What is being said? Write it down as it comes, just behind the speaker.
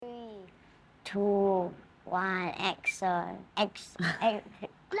2, 1, action.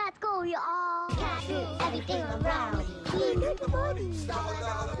 Let's go, y'all. Cat do everything around. Let's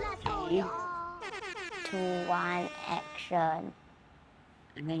go, y'all. 2, 1, action.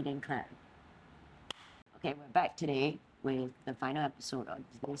 And then you didn't clap. Okay, we're back today with the final episode of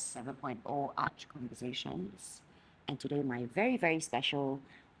this 7.0 Arch Conversations. And today my very, very special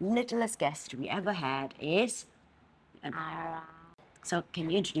littlest guest we ever had is... Ara. So can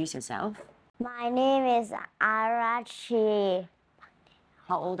you introduce yourself? My name is Arachi.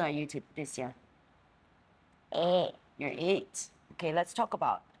 How old are you this year? 8. You're 8. Okay, let's talk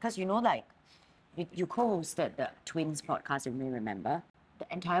about... Because you know, like, you co-hosted the Twins podcast, if you may remember. The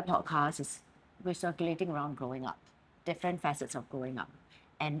entire podcast is we're circulating around growing up, different facets of growing up.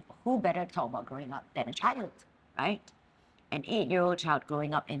 And who better to talk about growing up than a child, right? An 8-year-old child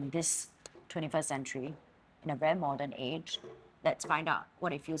growing up in this 21st century, in a very modern age. Let's find out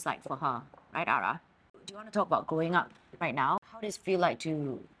what it feels like for her, right, Ara? Do you want to talk about growing up right now? How does it feel like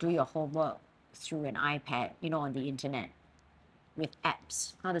to do your homework through an iPad, on the internet with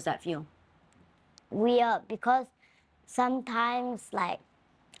apps? How does that feel? Weird, because sometimes, like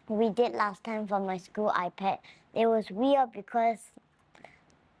we did last time for my school iPad, it was weird because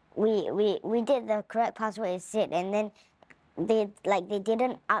we did the correct password it said, and then they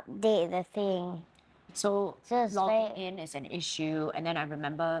didn't update the thing. So it's logging very, in is an issue, and then I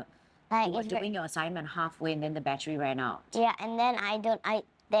remember like, you were it's very, doing your assignment halfway, and then the battery ran out yeah, and then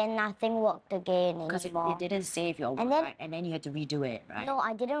then nothing worked again because anymore. it didn't save your work, And then- right? And then you had to redo it, right? No,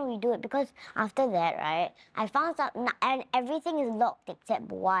 I didn't redo it because after that, right, I found out and everything is locked except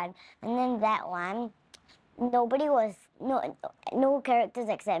one, and then that one, nobody was no characters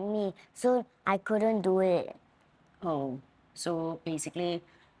except me, so I couldn't do it. Oh, so basically,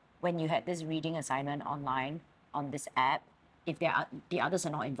 when you had this reading assignment online on this app, if the others are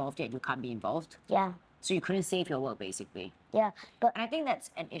not involved yet, you can't be involved. Yeah, So you couldn't save your work, basically. yeah, but And I think that's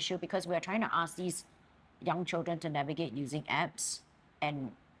an issue because we're trying to ask these young children to navigate using apps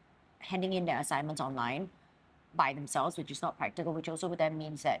and handing in their assignments online by themselves, which is not practical, which also then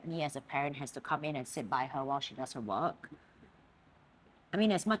means that me as a parent has to come in and sit by her while she does her work. I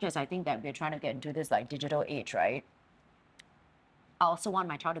mean, as much as I think that we're trying to get into this like digital age, right? I also want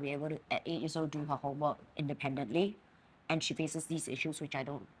my child to be able to, at 8 years old, do her homework independently. And she faces these issues, which I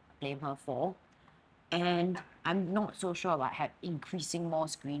don't blame her for. And I'm not so sure about increasing more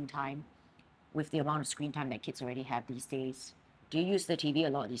screen time with the amount of screen time that kids already have these days. Do you use the TV a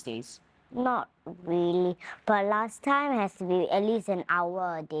lot these days? not really. But last time has to be at least an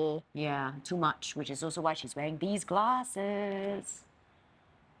hour a day. Yeah, too much, which is also why she's wearing these glasses.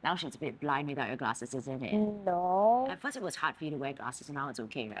 Now she's a bit blind without your glasses, isn't it? No. At first it was hard for you to wear glasses, and now it's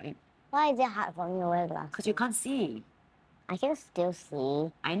okay, right? Why is it hard for me to wear glasses? Because you can't see. I can still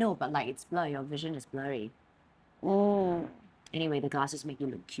see. I know, but like it's blurry, your vision is blurry. Anyway, the glasses make you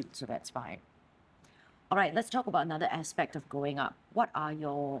look cute, so that's fine. All right, let's talk about another aspect of growing up. What are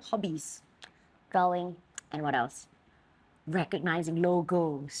your hobbies? Drawing. And what else? Recognizing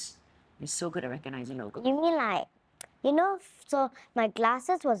logos. You're so good at recognizing logos. You mean like, so my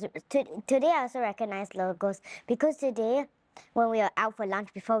glasses was, today I also recognized logos because today when we were out for lunch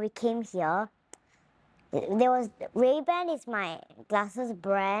before we came here, there was, Ray-Ban is my glasses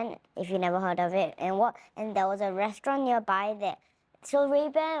brand, if you never heard of it, and there was a restaurant nearby that, so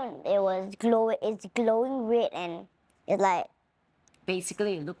Ray-Ban, it's glowing red and it's like,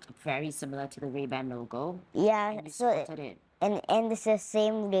 Basically, it looked very similar to the Ray-Ban logo. yeah, And you so, spotted it. and it's the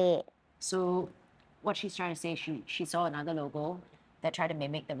same red. So what she's trying to say, she saw another logo that tried to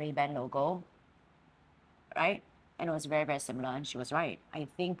mimic the Ray-Ban logo, right? And it was very, very similar, and she was right. I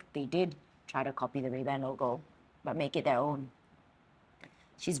think they did try to copy the Ray-Ban logo, but make it their own.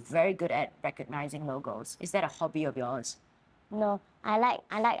 She's very good at recognizing logos. Is that a hobby of yours? No, I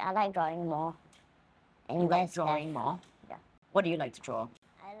like drawing more. And You like less drawing stuff. more? Yeah. What do you like to draw?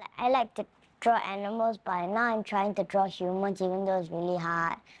 I like to draw animals, but now I'm trying to draw humans, even though it's really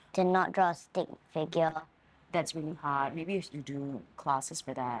hard to not draw a stick figure. That's really hard. Maybe you should do classes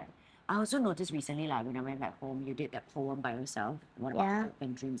for that. I also noticed recently, like when I went back home, you did that poem by yourself. What about Yeah. Hope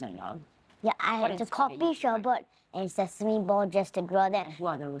and Dreams and Love? Yeah, I What had to inspired copy you? Sherbet and Sesame Ball just to draw that. Who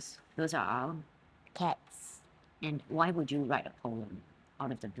are those? Those are our. Cats. And why would you write a poem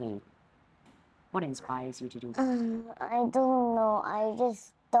out of the blue? What inspires you to do? I don't know. I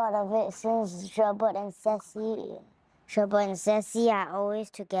just thought of it since Sherbet and Sassy are always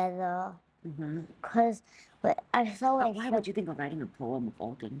together. Because I saw But like why would you think of writing a poem of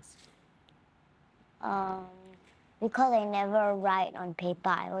all things? because I never write on paper.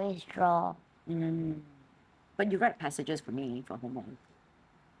 I always draw. But you write passages for me for homework.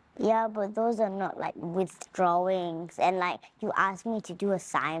 Yeah, but those are not like withdrawings, and like you ask me to do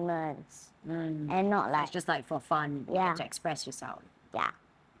assignments, and not So like it's just like for fun. You Yeah. get to express yourself. yeah.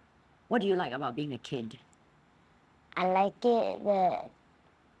 What do you like about being a kid? I like it that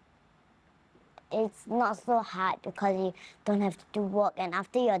it's not so hard because you don't have to do work, and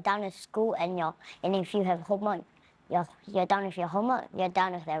after you're done with school and if you have homework, you're done with your homework, you're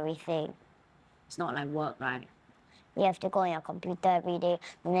done with everything. It's not like work, right? You have to go on your computer every day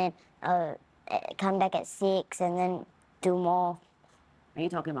and then come back at 6 and then do more. Are you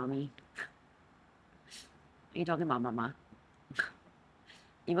talking about me? Are you talking about Mama?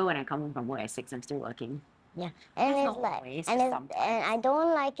 Even when I come home from work at 6, I'm still working. Yeah, and That's it's not like, always, and just it's, sometimes. and I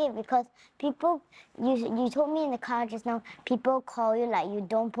don't like it because people, you told me in the car just now, people call you like you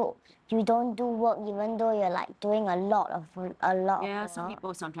don't do work even though you're like doing a lot of Yeah, some work.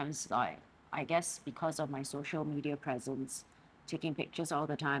 people sometimes like, I guess because of my social media presence, taking pictures all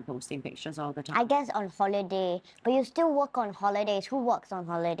the time, posting pictures all the time. I guess on holiday, but you still work on holidays. Who works on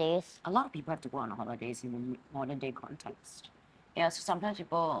holidays? A lot of people have to go on holidays in the modern day context. Yeah, so sometimes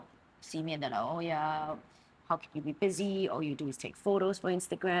people see me and they're like, oh yeah, how can you be busy? All you do is take photos for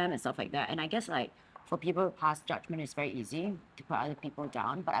Instagram and stuff like that. And I guess like for people to pass judgment, it's very easy to put other people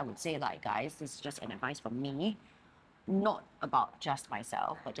down. But I would say like, guys, this is just an advice from me, not about just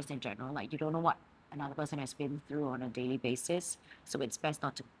myself, but just in general. Like you don't know what another person has been through on a daily basis. So it's best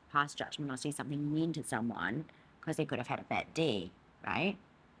not to pass judgment or say something mean to someone because they could have had a bad day, right?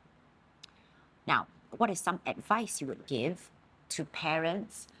 Now, what is some advice you would give to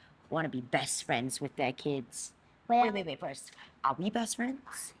parents who want to be best friends with their kids? Well, Wait, first. Are we best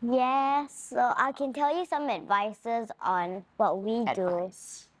friends? yes. So I can tell you some advices on what we do.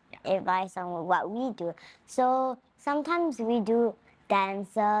 Advice. Yeah. Advice on what we do. So sometimes we do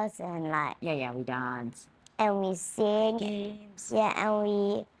dances and like Yeah, we dance. and we sing. Games. Yeah, and we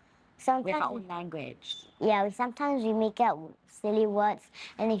We have sometimes our own language. yeah, sometimes we make up silly words,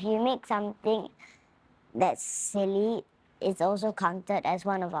 and if you make something that's silly, it's also counted as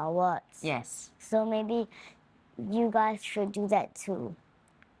one of our words. Yes. So maybe you guys should do that too.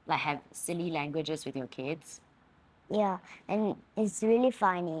 Like have silly languages with your kids. Yeah, and it's really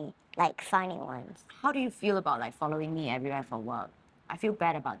funny, like funny ones. How do you feel about like following me everywhere for work? I feel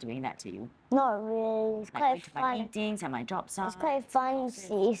bad about doing that to you. Not really. It's Like quite going to my fun. meetings and my job site. It's quite fun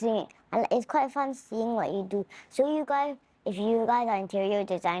seeing. And it's quite fun seeing what you do. So you guys, if you guys are interior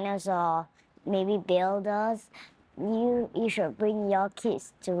designers or maybe builders, you should bring your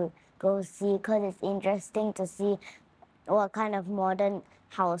kids to go see because it's interesting to see what kind of modern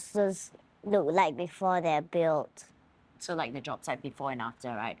houses look like before they're built. So like the job site before and after,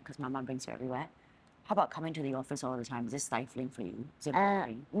 right? Because Mama brings you everywhere. How about coming to the office all the time? Is it stifling for you? Is it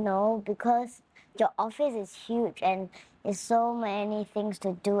boring? No, because your office is huge and there's so many things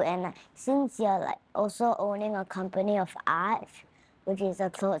to do. And since you're like also owning a company of art, which is a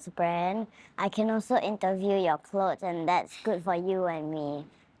clothes brand, I can also interview your clothes, and that's good for you and me.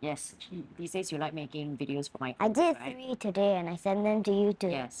 Yes. These days you like making videos for my I kids, did right? 3 today, and I sent them to you too.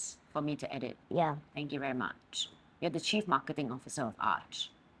 Yes, for me to edit. Yeah. Thank you very much. You're the Chief Marketing Officer of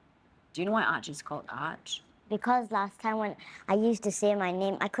Arch. Do you know why Arch is called Arch? Because last time when I used to say my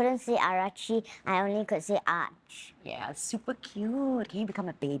name, I couldn't say Arachi. I only could say Arch. Yeah, it's super cute. Can you become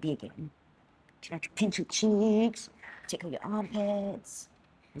a baby again? Can I pinch your cheeks, tickle your armpits,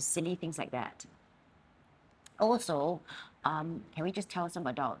 and silly things like that. Also, can we just tell some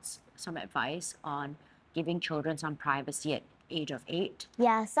adults some advice on giving children some privacy at age of 8?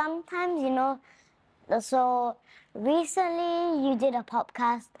 Yeah, sometimes, so recently you did a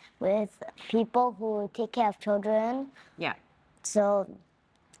podcast with people who take care of children. Yeah. So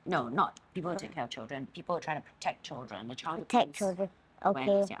No, not people who take care of children. People who are trying to protect children. The child protect abuse children. Okay.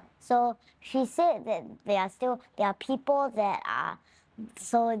 awareness, yeah. So she said that there are people that are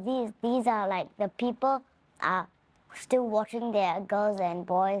so these are like the people are still watching their girls and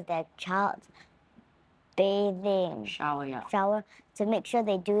boys, their child bathing Shower, yeah. shower to make sure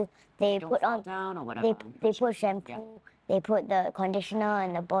they Don't put fall on down or whatever. they put shampoo, they put the conditioner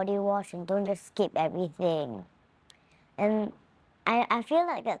and the body wash, and don't just skip everything. And I feel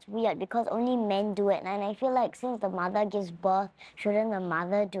like that's weird because only men do it, and I feel like since the mother gives birth, shouldn't the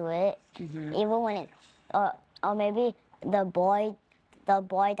mother do it? Even when it's or maybe the boy does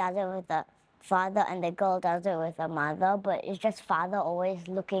it with the father and the girl does it with the mother, but it's just father always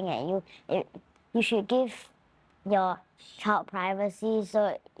looking at you. You should give your child privacy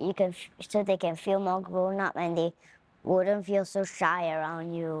so they can feel more grown up and they wouldn't feel so shy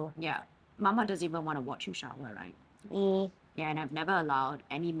around you. Yeah. Mama doesn't even want to watch you shower, right? Yeah, and I've never allowed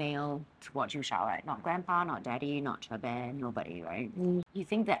any male to watch you shower. Not grandpa, not daddy, not Chaban, nobody, right? You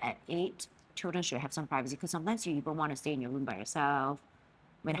think that at 8, children should have some privacy because sometimes you even want to stay in your room by yourself.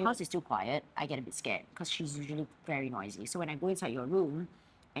 When the house is too quiet, I get a bit scared because she's usually very noisy. So when I go inside your room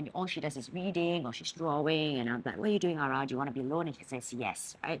and all she does is reading or she's drawing, and I'm like, what are you doing, Ara? Do you want to be alone? And she says,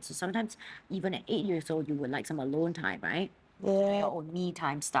 yes, right? So sometimes, even at 8 years old, you would like some alone time, right? Yeah, Your own me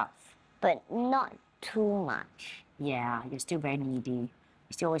time stuff. but not too much. Yeah, you're still very needy. You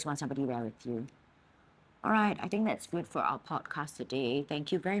still always want somebody there with you. All right, I think that's good for our podcast today.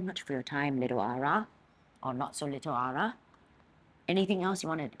 Thank you very much for your time, little Ara, or not so little Ara. Anything else you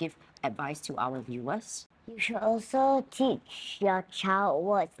want to give advice to our viewers? You should also teach your child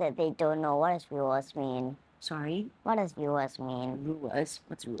words that they don't know. What does viewers mean? Sorry, What does viewers mean? viewers.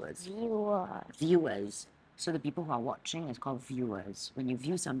 What's viewers? Viewers. Viewers. So the people who are watching is called viewers. When you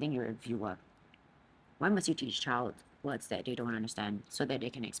view something, you're a viewer. Why must you teach child words that they don't understand so that they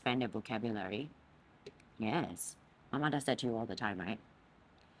can expand their vocabulary? Yes, Mama does that to you all the time, right?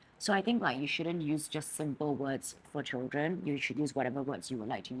 So I think like you shouldn't use just simple words for children. You should use whatever words you would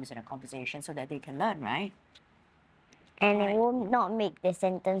like to use in a conversation so that they can learn, right? And Right. it will not make the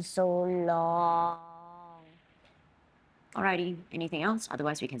sentence so long. Alrighty, anything else?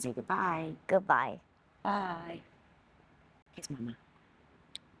 Otherwise we can say goodbye. Goodbye. Bye. Kiss Mama.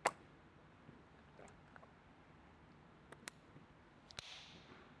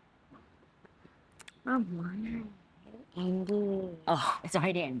 Andy. Oh, it's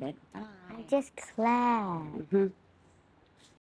already ended. I'm just glad.